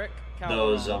in Eric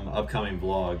those Calderon. upcoming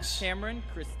vlogs. Cameron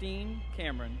Christine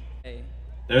Cameron.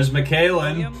 There's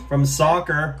McKaylin William from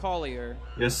soccer. Collier.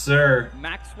 Yes, sir.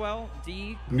 Maxwell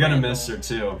D. I'm gonna Crandall. miss her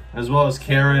too, as well as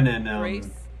Karen and Grace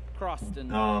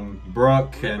Croston.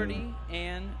 Brooke Liberty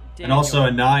and also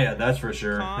Anaya. That's for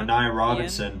sure. Con Anaya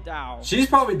Robinson. Ian Dow. She's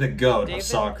probably the goat David of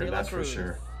soccer. De La That's for Cruz.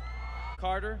 sure.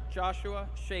 Carter Joshua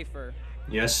Schaefer.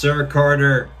 Yes, sir,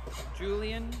 Carter.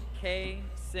 Julian K.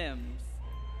 Sims.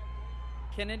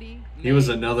 Kennedy. He was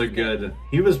May another Smith. good.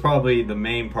 He was probably the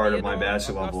main part of my Theodore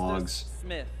basketball Augustus vlogs.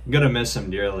 Smith. I'm gonna miss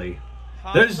him dearly.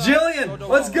 Hamza There's Jillian. Odawalla.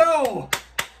 Let's go.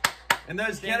 And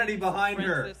there's James Kennedy behind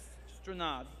her. Francis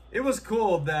Stranad. It was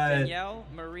cool that. Danielle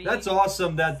Marie. That's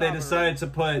awesome that they Savary. decided to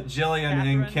put Jillian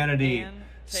and Catherine Kennedy Ann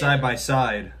side by Taylor.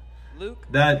 side. Luke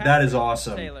That is Patrick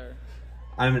awesome. Taylor.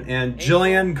 And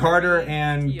Jillian, April Carter, Marie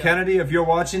and Tia. Kennedy, if you're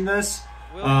watching this,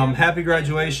 William happy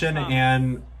graduation. Andrew Thomas.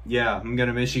 And yeah, I'm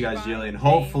gonna miss you guys, Devon Jillian.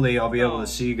 Hopefully, I'll be able to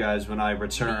James see you guys when I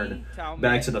return Lee Talmadge.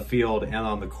 back to the field and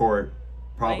on the court,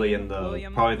 probably Lane in the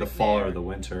William fall or McNair. the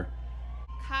winter.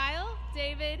 Kyle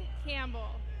David Campbell.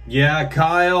 Yeah,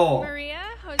 Kyle. Maria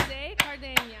Jose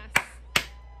Cardenas.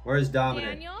 Where's Dominic?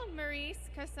 Daniel Maurice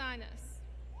Casanas.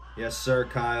 Yes, sir,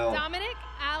 Kyle. Dominic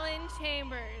Allen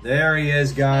Chambers. There he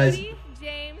is, guys. Cody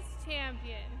James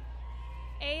Champion.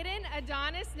 Aiden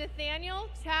Adonis Nathaniel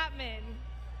Chapman.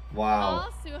 Wow.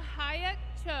 Paul Suhayak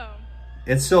Cho.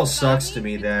 It still sucks to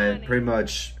me that pretty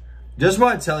much, just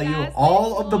want to tell you,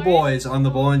 all of the boys on the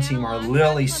bowling team are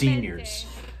literally seniors.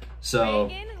 So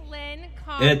Reagan Lynn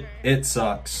Conver. it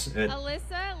sucks. It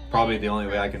Alyssa probably Lynn the only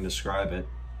way I Cruz. can describe it.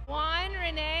 Juan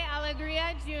Rene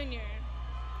Alegria Jr.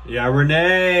 Yeah,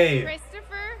 Renee.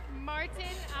 Christopher Martin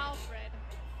Alfred.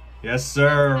 Yes,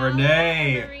 sir, Gonzalo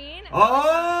Renee. Marine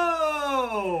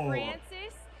Oh!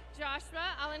 Francis Joshua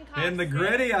Alankowski. In the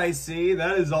gritty, I see.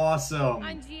 That is awesome.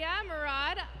 Angia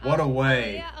Murad. What a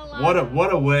way. Alaya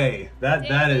What a way. That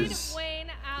David is. Wayne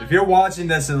Allen. If you're watching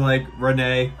this and like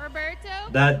Renee, Roberto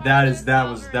that was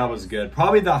Alvarez. good.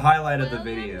 Probably the highlight of the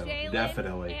William video. Jalen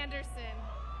Definitely. Anderson.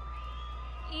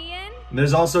 Ian.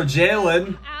 There's also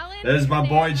Jalen. Allen There's my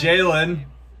boy Hernandez. Jalen.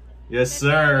 Yes,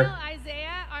 sir. Nathaniel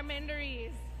Isaiah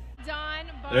Armendariz. Don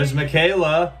There's Barney.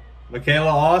 Michaela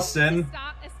Austin.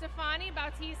 Estefani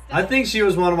Bautista. I think she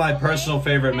was one of my personal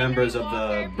favorite members of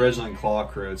the Bridgeland Claw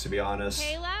crew, to be honest.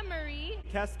 Kayla Marie.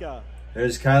 Keska,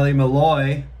 There's Kylie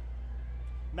Malloy.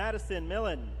 Madison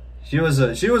Millen, She was a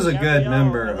good Gabrielle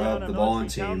member Leona of the bowling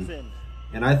Notri team, Townsend,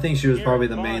 and I think she was probably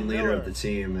the Garrett main Vaughn leader of Miller. the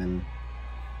team. And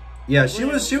yeah, she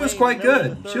was Wayne quite Miller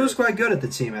good. III. She was quite good at the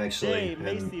team, actually. Jay And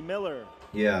Macy Miller,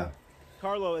 yeah.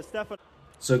 Carlo Estefan,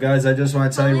 So guys, I just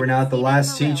want to tell you, we're now at the Steven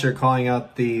last Morrell. teacher calling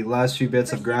out the last few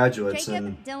bits of Christian graduates, Jacob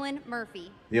and Dylan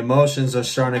Murphy. the emotions are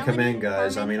starting to come in, Melanie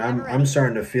guys. I Carmen mean, I'm Navarrete.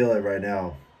 starting to feel it right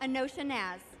now. Anosha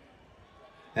Naz.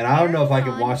 And I don't know if I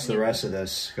can John watch the Newton. rest of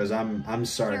this because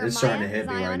it's starting to Jeremiah hit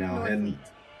me right Zion now. And Northleet.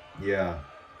 yeah,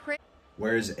 Chris-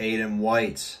 where's Aiden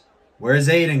White? Where's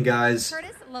Aiden, guys?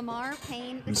 Curtis Lamar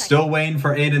Payne. I'm II. still waiting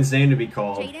for Aiden's name to be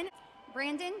called. Jaden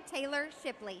Brandon Taylor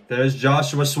Shipley. There's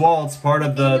Joshua Swaltz, part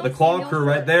of the claw Samuel crew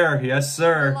right Short. there. Yes,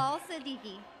 sir. Bilal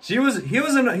Siddiqui. He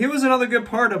was another good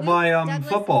part of Luke my Douglas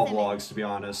football Simmons. vlogs, to be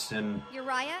honest. And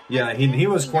Uriah. yeah, he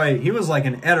was like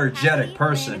an energetic Kathy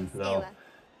person Lynn though. Scala.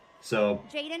 So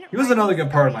Jaden he was another Ryan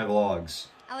good part of my Scully. vlogs.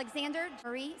 Alexander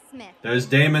Marie Smith. There's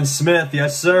Damon Smith,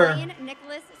 yes sir. Ryan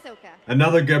Nicholas Soka.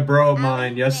 Another good bro of Ali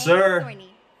mine, yes Mae sir. Soini.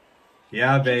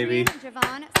 Yeah, baby. Adrian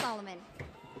Javon Solomon.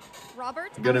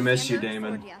 Robert. I'm gonna miss you,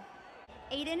 Alexander Damon.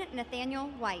 Sordia. Aiden Nathaniel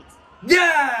White.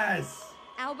 Yes!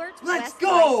 Albert Let's West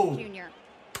go! White Jr.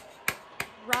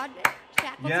 Rod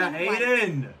Shackleton Yeah, White.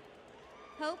 Aiden.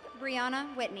 Hope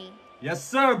Brianna Whitney. Yes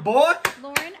sir, boy.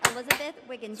 Lauren Elizabeth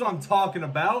Wiggins. That's what I'm talking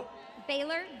about.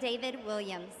 Baylor David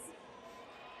Williams.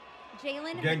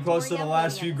 Jalen Getting close to the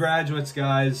last few graduates,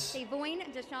 guys. Savoyne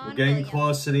Deshaun We're getting Williams.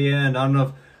 close to the end. I don't know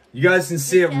if you guys can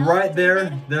see it Michelle right there.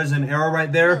 David There's an arrow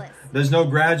right there. Willis. There's no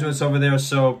graduates over there,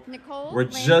 so Nicole we're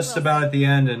Lynn just Wilson. about at the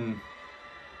end. And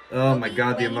oh my Kobe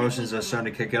God, the Wayne emotions are Wilson.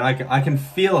 starting to kick in. I can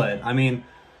feel it. I mean,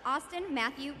 Austin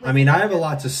Matthew. I have a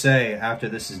lot to say after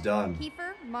this is done.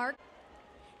 Kiefer Mark.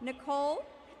 Nicole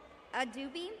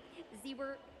Adubi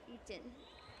Zewer Eaton.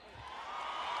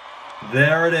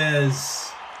 There it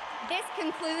is. This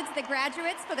concludes the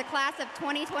graduates for the class of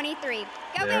 2023.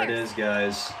 Go There it Bears! is,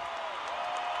 guys.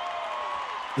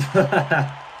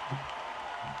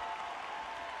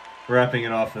 Wrapping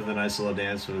it off with a nice little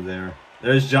dance move there.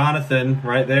 There's Jonathan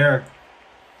right there.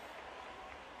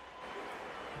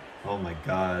 Oh my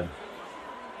God.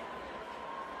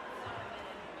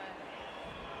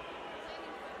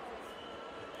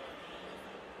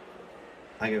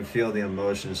 I can feel the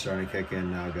emotion starting to kick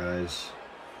in now, guys.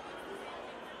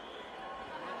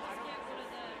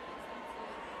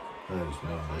 just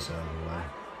move this out of the way.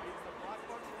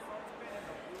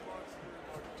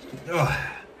 Ugh.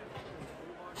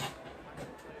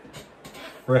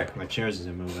 Frick, my chairs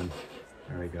isn't moving.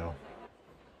 There we go.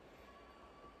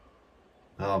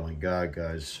 Oh my God,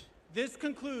 guys. This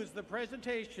concludes the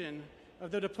presentation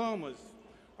of the diplomas.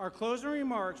 Our closing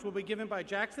remarks will be given by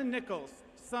Jackson Nichols,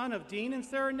 son of Dean and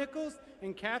Sarah Nichols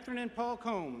and Catherine and Paul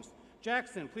Combs.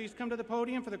 Jackson, please come to the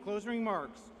podium for the closing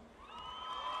remarks.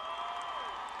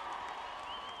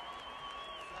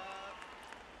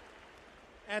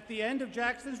 At the end of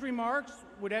Jackson's remarks,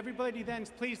 would everybody then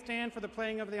please stand for the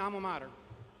playing of the alma mater?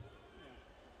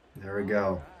 There we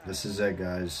go. This is it,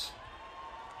 guys.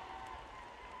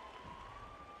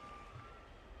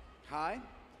 Hi,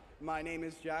 my name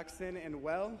is Jackson, and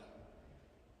well,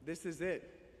 this is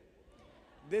it.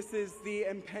 This is the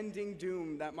impending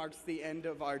doom that marks the end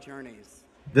of our journeys.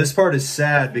 This part is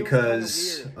sad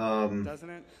because, doesn't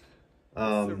it?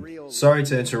 Surreal. Sorry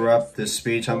to interrupt this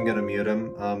speech. I'm gonna mute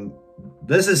him.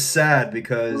 This is sad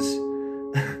because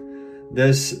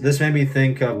this made me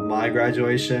think of my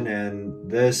graduation, and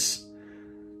this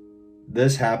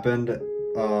happened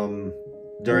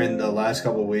during the last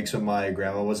couple of weeks when my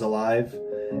grandma was alive,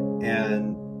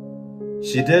 and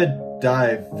she did die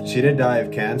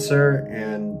of cancer,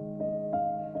 and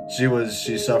she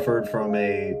suffered from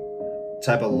a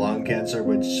type of lung cancer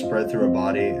which spread through her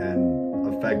body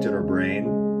and affected her brain.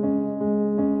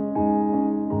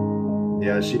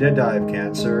 Yeah, she did die of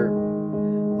cancer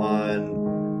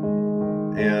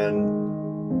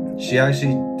and she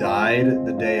actually died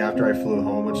the day after I flew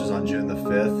home, which was on June the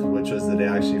 5th, which was the day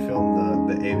I actually filmed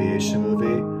the aviation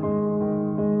movie.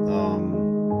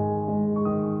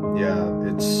 Yeah,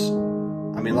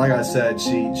 I mean, like I said,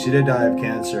 she did die of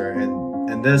cancer,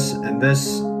 and this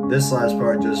last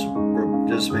part just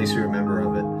makes me remember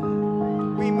of it.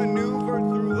 We maneuvered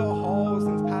through the halls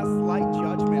and passed light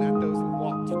judgment at those who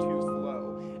walked too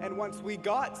slow. And once we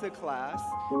got to class,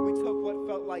 we took what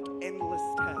felt like endless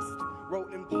tests,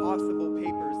 wrote impossible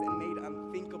papers, and made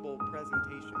unthinkable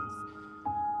presentations.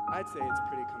 I'd say it's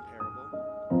pretty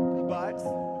comparable. But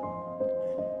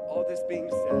all this being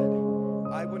said,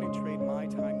 I wouldn't trade my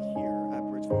time here at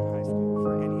Bridgeland High School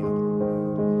for any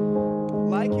other.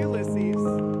 Like Ulysses,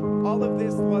 all of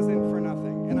this wasn't for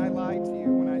nothing, and I lied to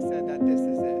you when I said that this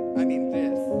is it. I mean,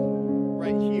 this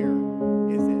right here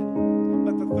is it.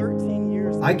 But the 13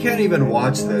 years I can't even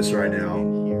watch this right now.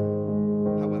 here.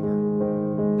 However,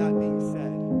 that being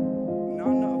said,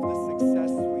 none of the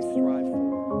success we strive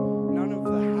for, none of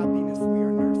the happiness we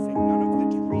are nursing, none of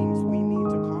the dreams we need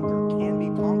to conquer can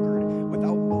be conquered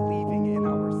without believing in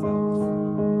ourselves.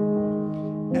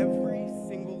 Every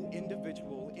single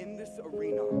individual in this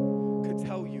arena could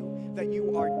tell you that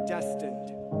you are destined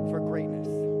for greatness.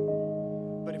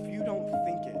 But if you don't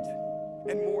think it,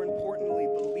 and more importantly,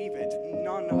 believe it,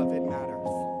 none of it matters.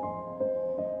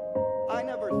 I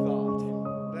never thought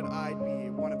that I'd be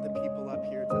one of the people up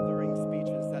here delivering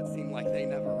speeches that seem like they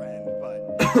never end,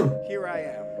 but here I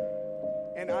am.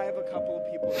 And I have a couple of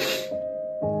people to thank.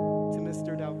 To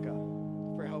Mr. Delka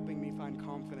for helping me find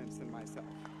confidence in myself.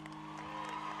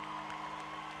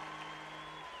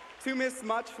 To Miss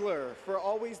Muchler for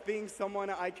always being someone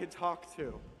I could talk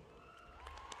to.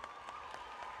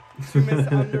 To Miss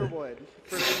Underwood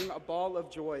for being a ball of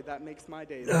joy that makes my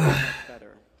days so much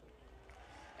better.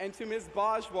 And to Ms.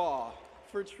 Bajwa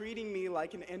for treating me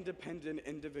like an independent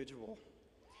individual.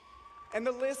 And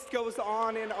the list goes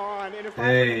on, and if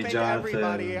I were to thank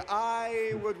everybody,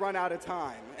 I would run out of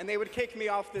time, and they would kick me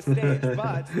off the stage.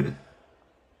 But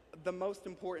the most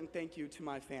important thank you to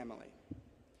my family,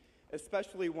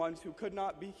 especially ones who could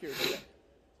not be here today.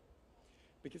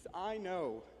 Because I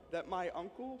know that my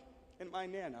uncle and my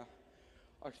Nana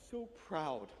are so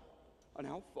proud on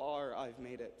how far I've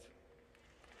made it.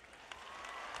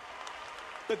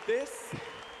 But this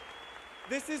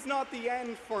is not the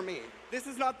end for me. This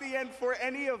is not the end for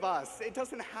any of us. It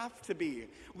doesn't have to be.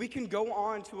 We can go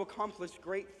on to accomplish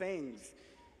great things.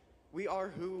 We are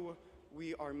who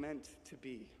we are meant to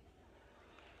be.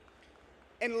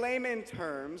 In layman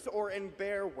terms, or in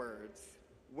bare words,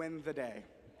 win the day.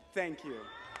 Thank you.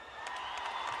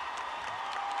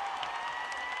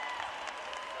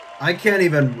 I can't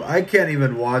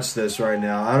even watch this right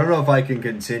now. I don't know if I can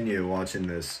continue watching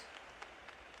this.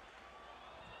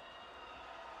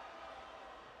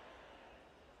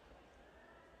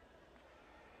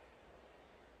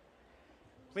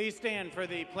 Please stand for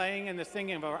the playing and the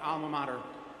singing of our alma mater.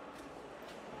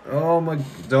 Oh my,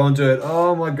 don't do it.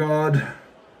 Oh my God.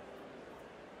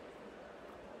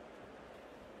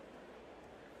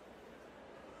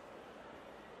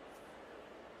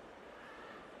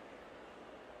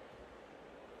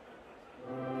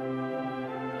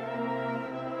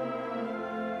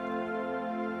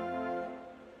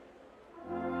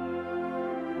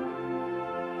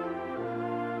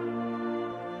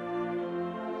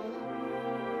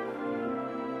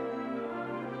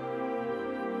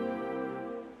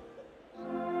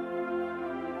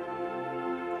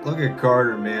 Look at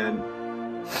Carter, man.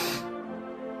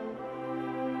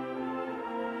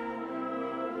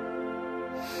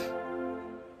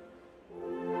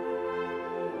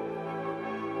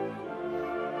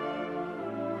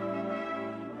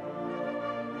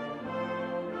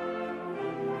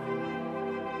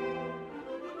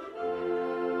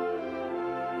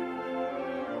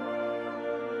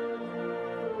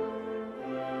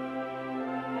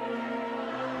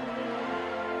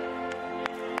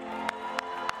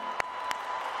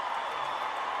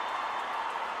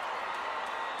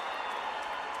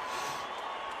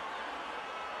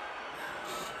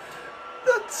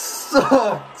 That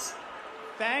sucked.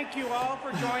 Thank you all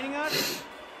for joining us.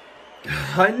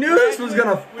 I knew this was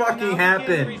gonna fucking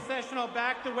happen. Recessional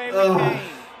back the way we came.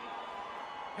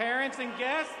 Parents and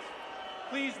guests,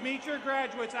 please meet your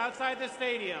graduates outside the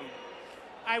stadium.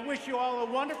 I wish you all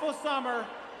a wonderful summer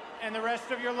and the rest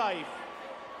of your life.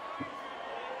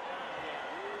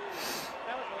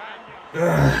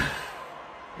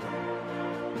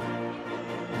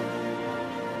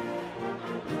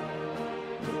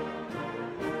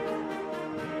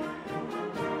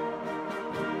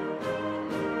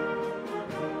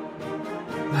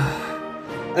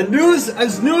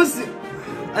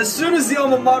 As soon as the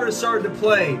alma mater started to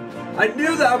play, I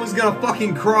knew that I was gonna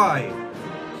fucking cry.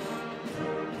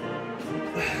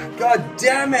 God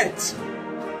damn it!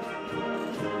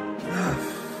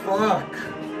 Fuck.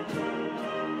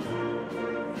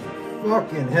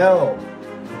 Fucking hell.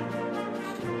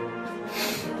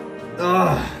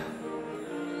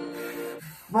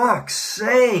 Fuck's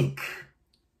sake.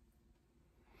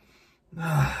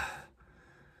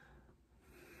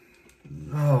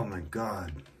 Oh my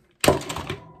God.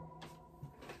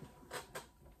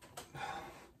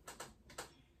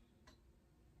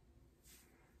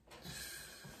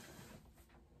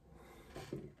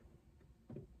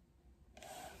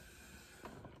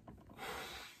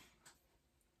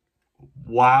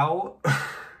 Wow.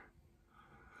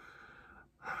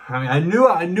 I mean, I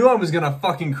knew I was gonna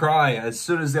fucking cry as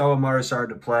soon as the alma mater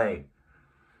started to play.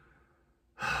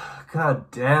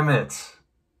 God damn it.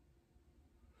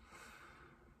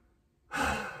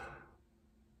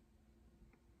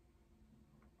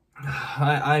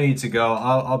 I need to go.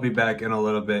 I'll be back in a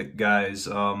little bit, guys.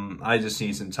 I just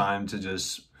need some time to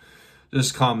just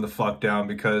calm the fuck down,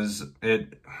 because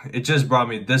it just brought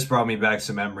me back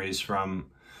some memories from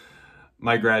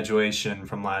my graduation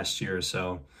from last year.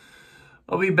 So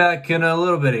I'll be back in a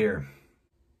little bit here.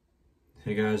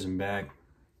 Hey guys, I'm back.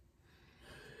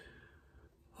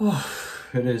 Oh,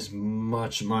 it is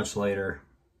much later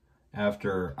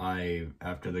after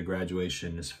the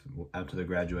graduation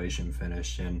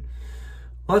finished, and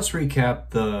let's recap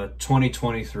the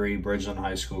 2023 Bridgeland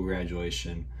High School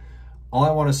graduation. All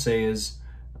I want to say is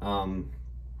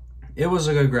it was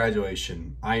a good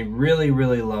graduation. I really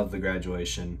loved the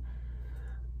graduation.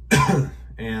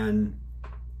 And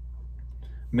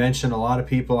mentioned a lot of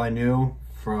people I knew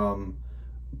from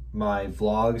my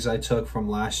vlogs I took from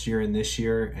last year and this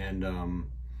year, and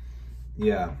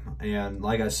yeah, and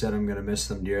like I said, I'm gonna miss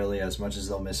them dearly as much as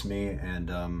they'll miss me,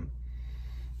 and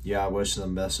yeah, I wish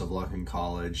them best of luck in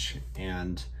college.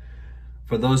 And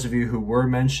for those of you who were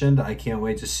mentioned, I can't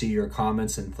wait to see your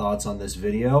comments and thoughts on this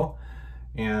video,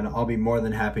 and I'll be more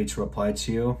than happy to reply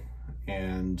to you.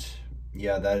 And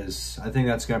yeah, I think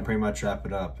that's gonna pretty much wrap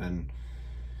it up. And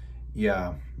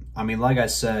yeah, I mean, like I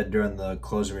said during the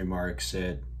closing remarks,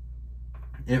 it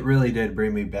really did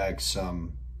bring me back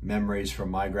some memories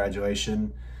from my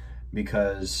graduation,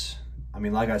 because I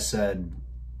mean, like I said,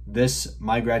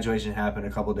 my graduation happened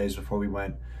a couple days before we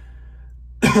went.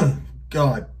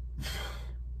 God,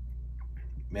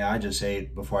 man, I just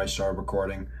ate before I started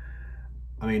recording.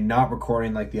 I mean, not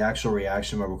recording like the actual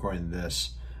reaction, but recording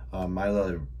this. I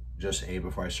literally just ate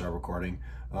before I started recording.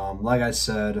 Like I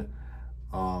said,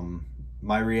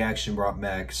 my reaction brought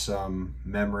back some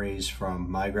memories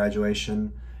from my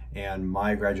graduation, and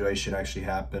my graduation actually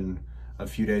happened a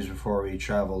few days before we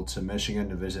traveled to Michigan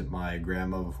to visit my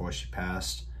grandma before she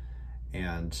passed.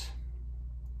 And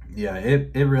yeah,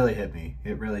 it really hit me.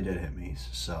 It really did hit me.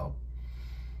 So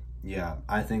yeah,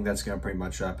 I think that's gonna pretty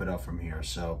much wrap it up from here.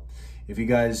 So if you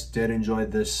guys did enjoy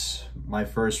this, my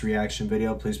first reaction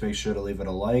video, please make sure to leave it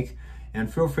a like,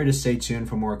 and feel free to stay tuned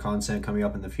for more content coming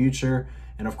up in the future.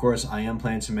 And of course, I am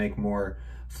planning to make more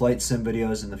flight sim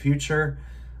videos in the future,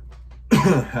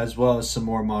 as well as some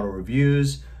more model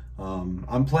reviews.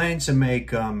 I'm planning to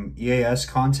make EAS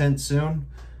content soon,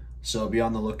 so be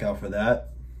on the lookout for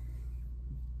that.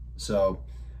 So,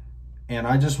 and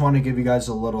I just want to give you guys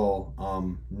a little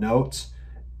note,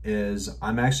 is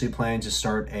I'm actually planning to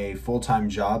start a full-time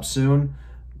job soon,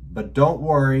 But don't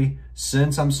worry,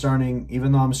 since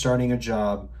even though I'm starting a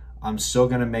job, I'm still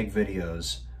gonna make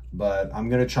videos. But I'm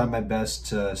gonna try my best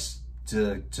to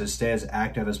stay as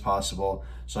active as possible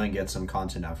so I can get some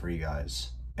content out for you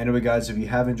guys. Anyway guys, if you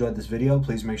have enjoyed this video,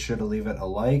 please make sure to leave it a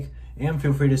like and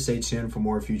feel free to stay tuned for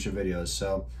more future videos.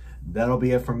 So that'll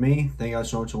be it from me. Thank you guys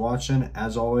so much for watching.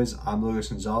 As always, I'm Lucas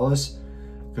Gonzalez.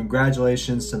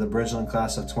 Congratulations to the Bridgeland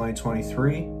class of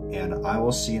 2023, and I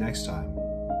will see you next time.